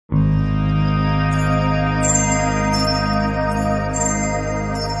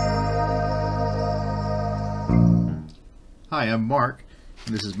Hi, I'm Mark,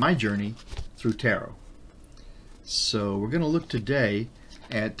 and this is my journey through tarot. So we're going to look today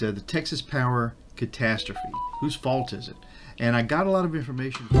at the Texas Power Catastrophe. Whose fault is it? And I got a lot of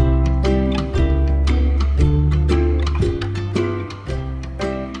information.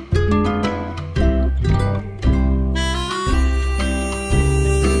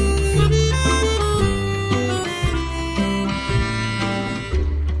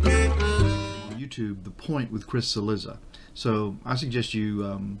 YouTube, The Point with Chris Saliza. So I suggest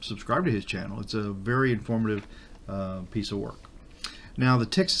you subscribe to his channel. It's a very informative piece of work. Now, the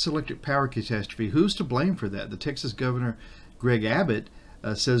Texas Electric Power Catastrophe, who's to blame for that? The Texas Governor Gov Abbott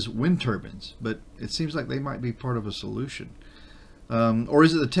says wind turbines, but it seems like they might be part of a solution. Or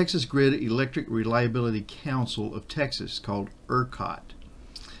is it the Texas Grid Electric Reliability Council of Texas, called ERCOT?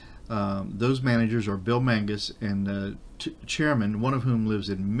 Those managers are Bill Mangus and chairman, one of whom lives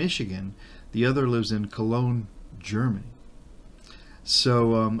in Michigan, the other lives in Cologne, Germany.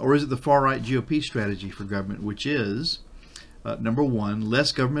 So, or is it the far-right GOP strategy for government, which is, number one,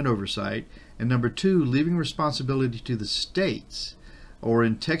 less government oversight, and number two, leaving responsibility to the states, or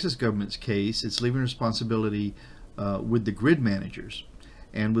in Texas government's case, it's leaving responsibility with the grid managers,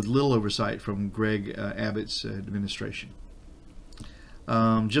 and with little oversight from Gov Abbott's administration.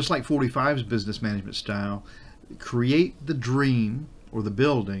 Just like 45's business management style, create the dream or the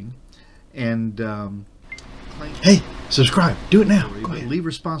building, and hey, subscribe, do it now. Leave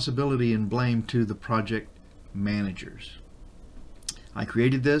responsibility and blame to the project managers. I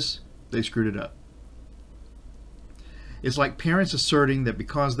created this, they screwed it up. It's like parents asserting that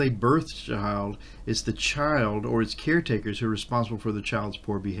because they birthed a child, it's the child or its caretakers who are responsible for the child's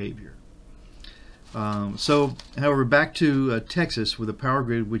poor behavior. So, however, back to Texas with a power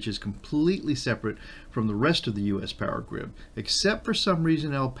grid which is completely separate from the rest of the U.S. power grid, except for some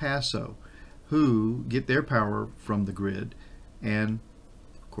reason El Paso, who get their power from the grid, and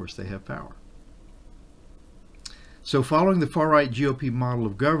of course they have power. So, following the far-right GOP model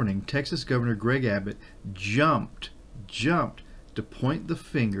of governing, Texas Governor Gov Abbott jumped to point the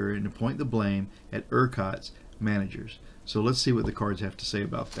finger and to point the blame at ERCOT's managers. So let's see what the cards have to say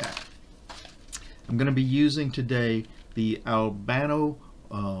about that. I'm going to be using today the Albano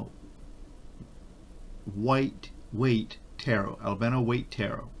White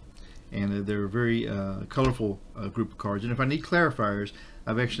Tarot, and they're a very colorful group of cards. And if I need clarifiers,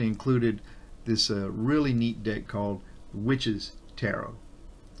 I've actually included this really neat deck called Witch's Tarot.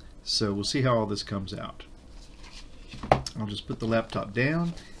 So we'll see how all this comes out. I'll just put the laptop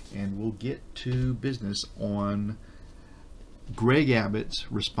down and we'll get to business on Gov Abbott's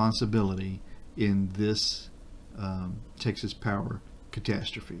responsibility in this Texas Power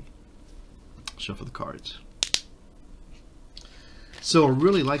Catastrophe. Shuffle the cards. So I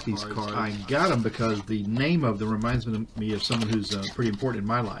really like these cards. I got them because the name of them reminds me of someone who's pretty important in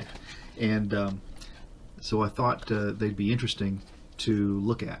my life, and so I thought they'd be interesting to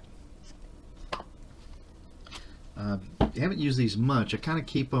look at. I haven't used these much. I kind of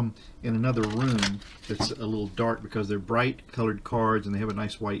keep them in another room that's a little dark because they're bright colored cards and they have a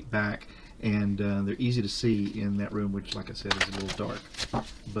nice white back, and they're easy to see in that room, which, like I said, is a little dark.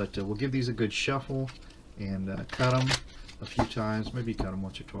 But we'll give these a good shuffle and cut them a few times, maybe cut them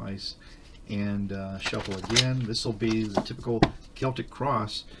once or twice, and shuffle again. This will be the typical Celtic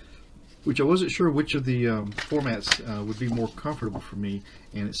cross, which I wasn't sure which of the formats would be more comfortable for me,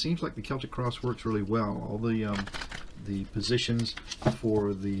 and it seems like the Celtic cross works really well. All the positions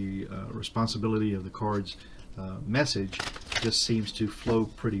for the responsibility of the card's message just seems to flow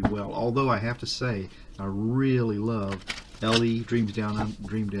pretty well. Although I have to say, I really love Ellie Dreams Down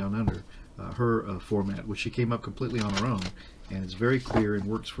Under, her format, which she came up completely on her own, and it's very clear and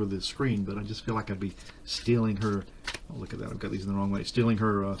works for the screen, but I just feel like I'd be stealing her, oh, look at that, I've got these in the wrong way, stealing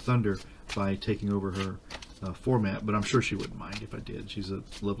her thunder by taking over her format, but I'm sure she wouldn't mind if I did. She's a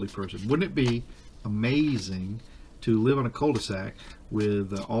lovely person. Wouldn't it be amazing to live on a cul-de-sac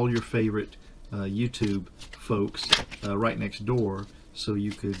with all your favorite YouTube folks right next door, so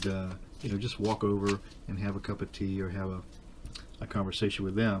you could you know, just walk over and have a cup of tea or have a conversation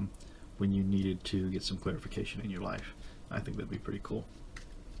with them when you needed to get some clarification in your life? I think that'd be pretty cool.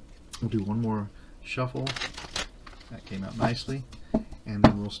 We'll do one more shuffle. That came out nicely, and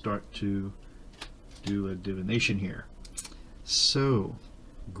then we'll start to do a divination here. So,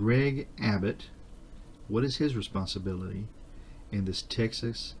 Gov Abbott, what is his responsibility in this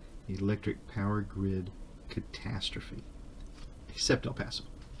Texas Electric Power Grid Catastrophe, except El Paso?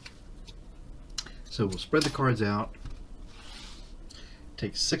 So we'll spread the cards out,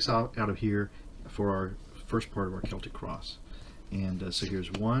 take 6 out of here for our first part of our Celtic cross. And so here's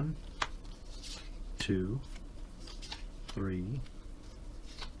 1, 2, 3,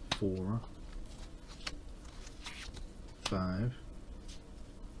 4, 5,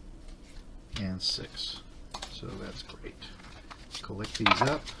 and 6. So that's great. Collect these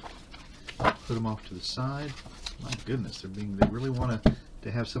up, put them off to the side. My goodness, they really want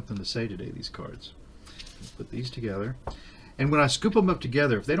to have something to say today, these cards. Put these together. And when I scoop them up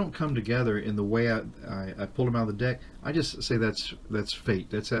together, if they don't come together in the way I pulled them out of the deck, I just say that's fate.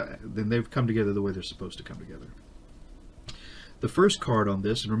 Then they've come together the way they're supposed to come together. The first card on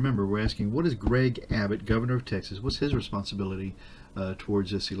this, and remember, we're asking, what is Greg Abbott, governor of Texas, what's his responsibility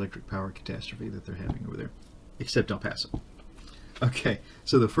towards this electric power catastrophe that they're having over there? Except El Paso. Okay,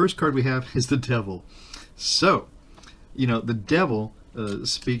 so the first card we have is the devil. So, you know, the devil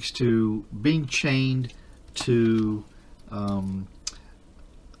speaks to being chained to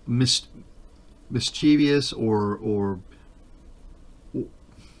mischievous or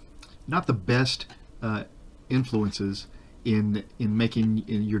not the best influences in making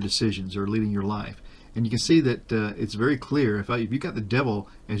your decisions or leading your life. And you can see that it's very clear. If you got the devil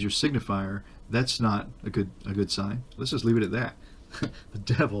as your signifier, that's not a good sign. Let's just leave it at that. The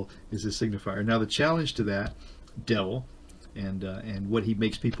devil is the signifier. Now the challenge to that devil and what he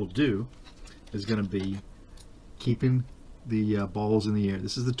makes people do is going to be keeping the balls in the air.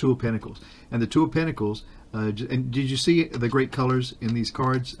 This is the Two of Pentacles, and the Two of Pentacles. And did you see the great colors in these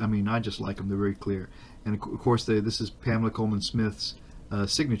cards? I mean, I just like them. They're very clear. And of course, this is Pamela Coleman Smith's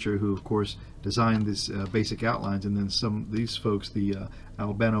signature, who of course designed these basic outlines. And then these folks, the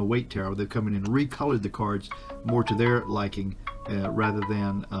Albano Waite Tarot, they've come in and recolored the cards more to their liking rather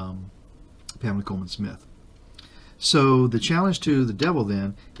than Pamela Coleman Smith. So the challenge to the devil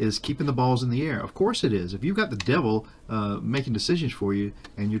then is keeping the balls in the air. Of course it is. If you've got the devil making decisions for you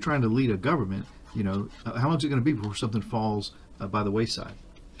and you're trying to lead a government, you know, how long is it going to be before something falls by the wayside?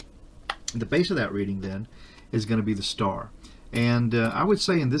 The base of that reading then is going to be the star. And I would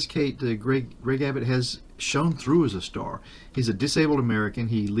say in this case, Greg Abbott has shown through as a star. He's a disabled American.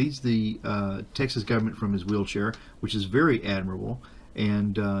 He leads the Texas government from his wheelchair, which is very admirable.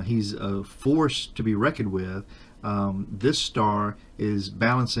 And he's a force to be reckoned with. This star is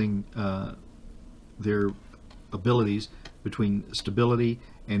balancing their abilities between stability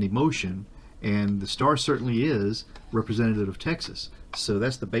and emotion, and the star certainly is representative of Texas. So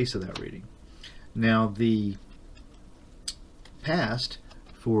that's the base of that reading. Now the past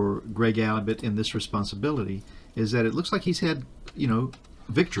for Greg Abbott in this responsibility is that it looks like he's had, you know,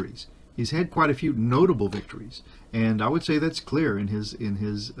 victories. He's had quite a few notable victories, and I would say that's clear in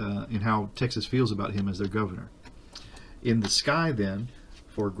how Texas feels about him as their governor. In the sky then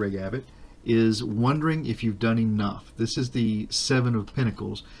for Greg Abbott is wondering if you've done enough. This is the Seven of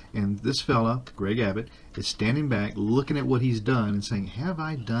Pentacles, and this fella, Greg Abbott, is standing back looking at what he's done and saying, have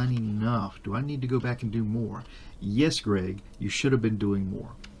I done enough? Do I need to go back and do more? Yes, Greg, you should have been doing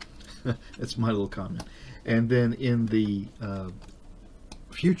more. That's my little comment. And then in the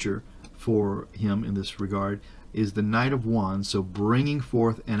future for him in this regard is the Knight of Wands, so bringing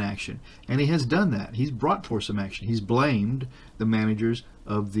forth an action. And he has done that. He's brought forth some action. He's blamed the managers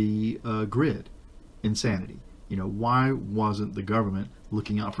of the grid. Insanity. You know, why wasn't the government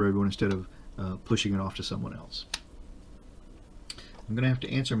looking out for everyone instead of pushing it off to someone else? I'm going to have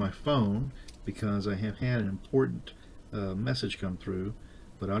to answer my phone because I have had an important message come through,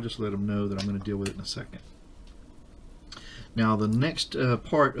 but I'll just let them know that I'm going to deal with it in a second. Now the next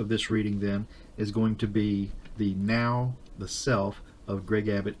part of this reading then is going to be the self of Greg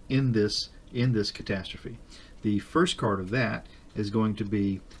Abbott in this catastrophe. The first card of that is going to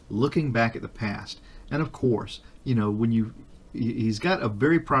be looking back at the past. And of course, you know, when he's got a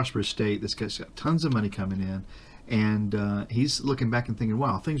very prosperous state that's got tons of money coming in, and he's looking back and thinking,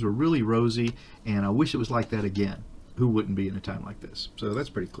 wow, things were really rosy, and I wish it was like that again. Who wouldn't be in a time like this? So that's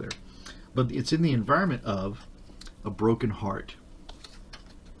pretty clear. But it's in the environment of a broken heart.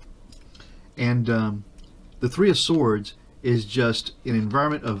 And the Three of Swords is just an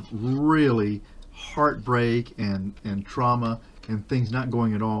environment of really heartbreak and trauma and things not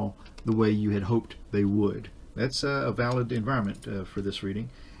going at all the way you had hoped they would. That's a valid environment for this reading.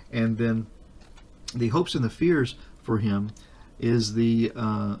 And then the hopes and the fears for him is the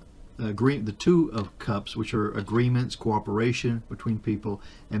Two of Cups, which are agreements, cooperation between people.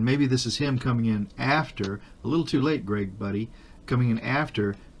 And maybe this is him coming in after, a little too late, Greg, buddy, coming in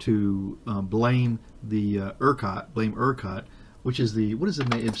after to blame the ERCOT, which is the, what is the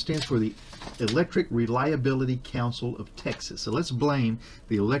name? It stands for the Electric Reliability Council of Texas. So let's blame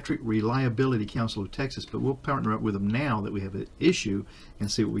the Electric Reliability Council of Texas, but we'll partner up with them now that we have an issue and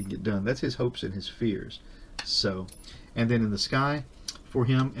see what we can get done. That's his hopes and his fears. So, and then in the sky for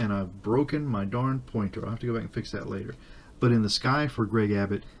him, and I've broken my darn pointer. I'll have to go back and fix that later. but in the sky for Greg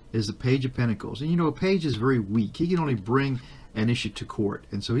Abbott is the Page of Pentacles. And you know, a page is very weak. He can only bring an issue to court,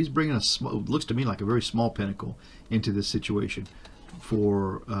 and so he's bringing a small, looks to me like a very small pentacle into this situation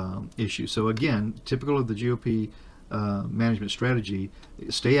for issues. So again, typical of the GOP management strategy,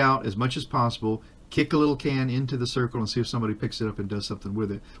 stay out as much as possible, kick a little can into the circle and see if somebody picks it up and does something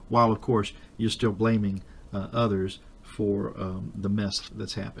with it, while of course you're still blaming others for the mess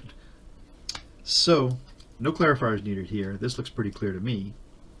that's happened. So no clarifiers needed here. This looks pretty clear to me.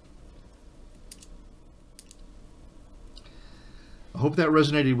 I hope that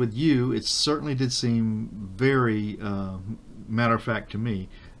resonated with you. It certainly did seem very matter-of-fact to me.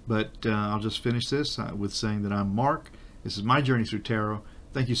 But I'll just finish this with saying that I'm Mark. This is my journey through tarot.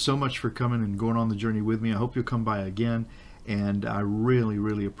 Thank you so much for coming and going on the journey with me. I hope you'll come by again. And I really,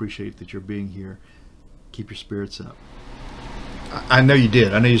 really appreciate that you're being here. Keep your spirits up. I know you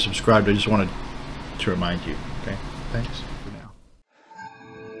did. I know you subscribed. I just wanted to remind you. Okay? Thanks.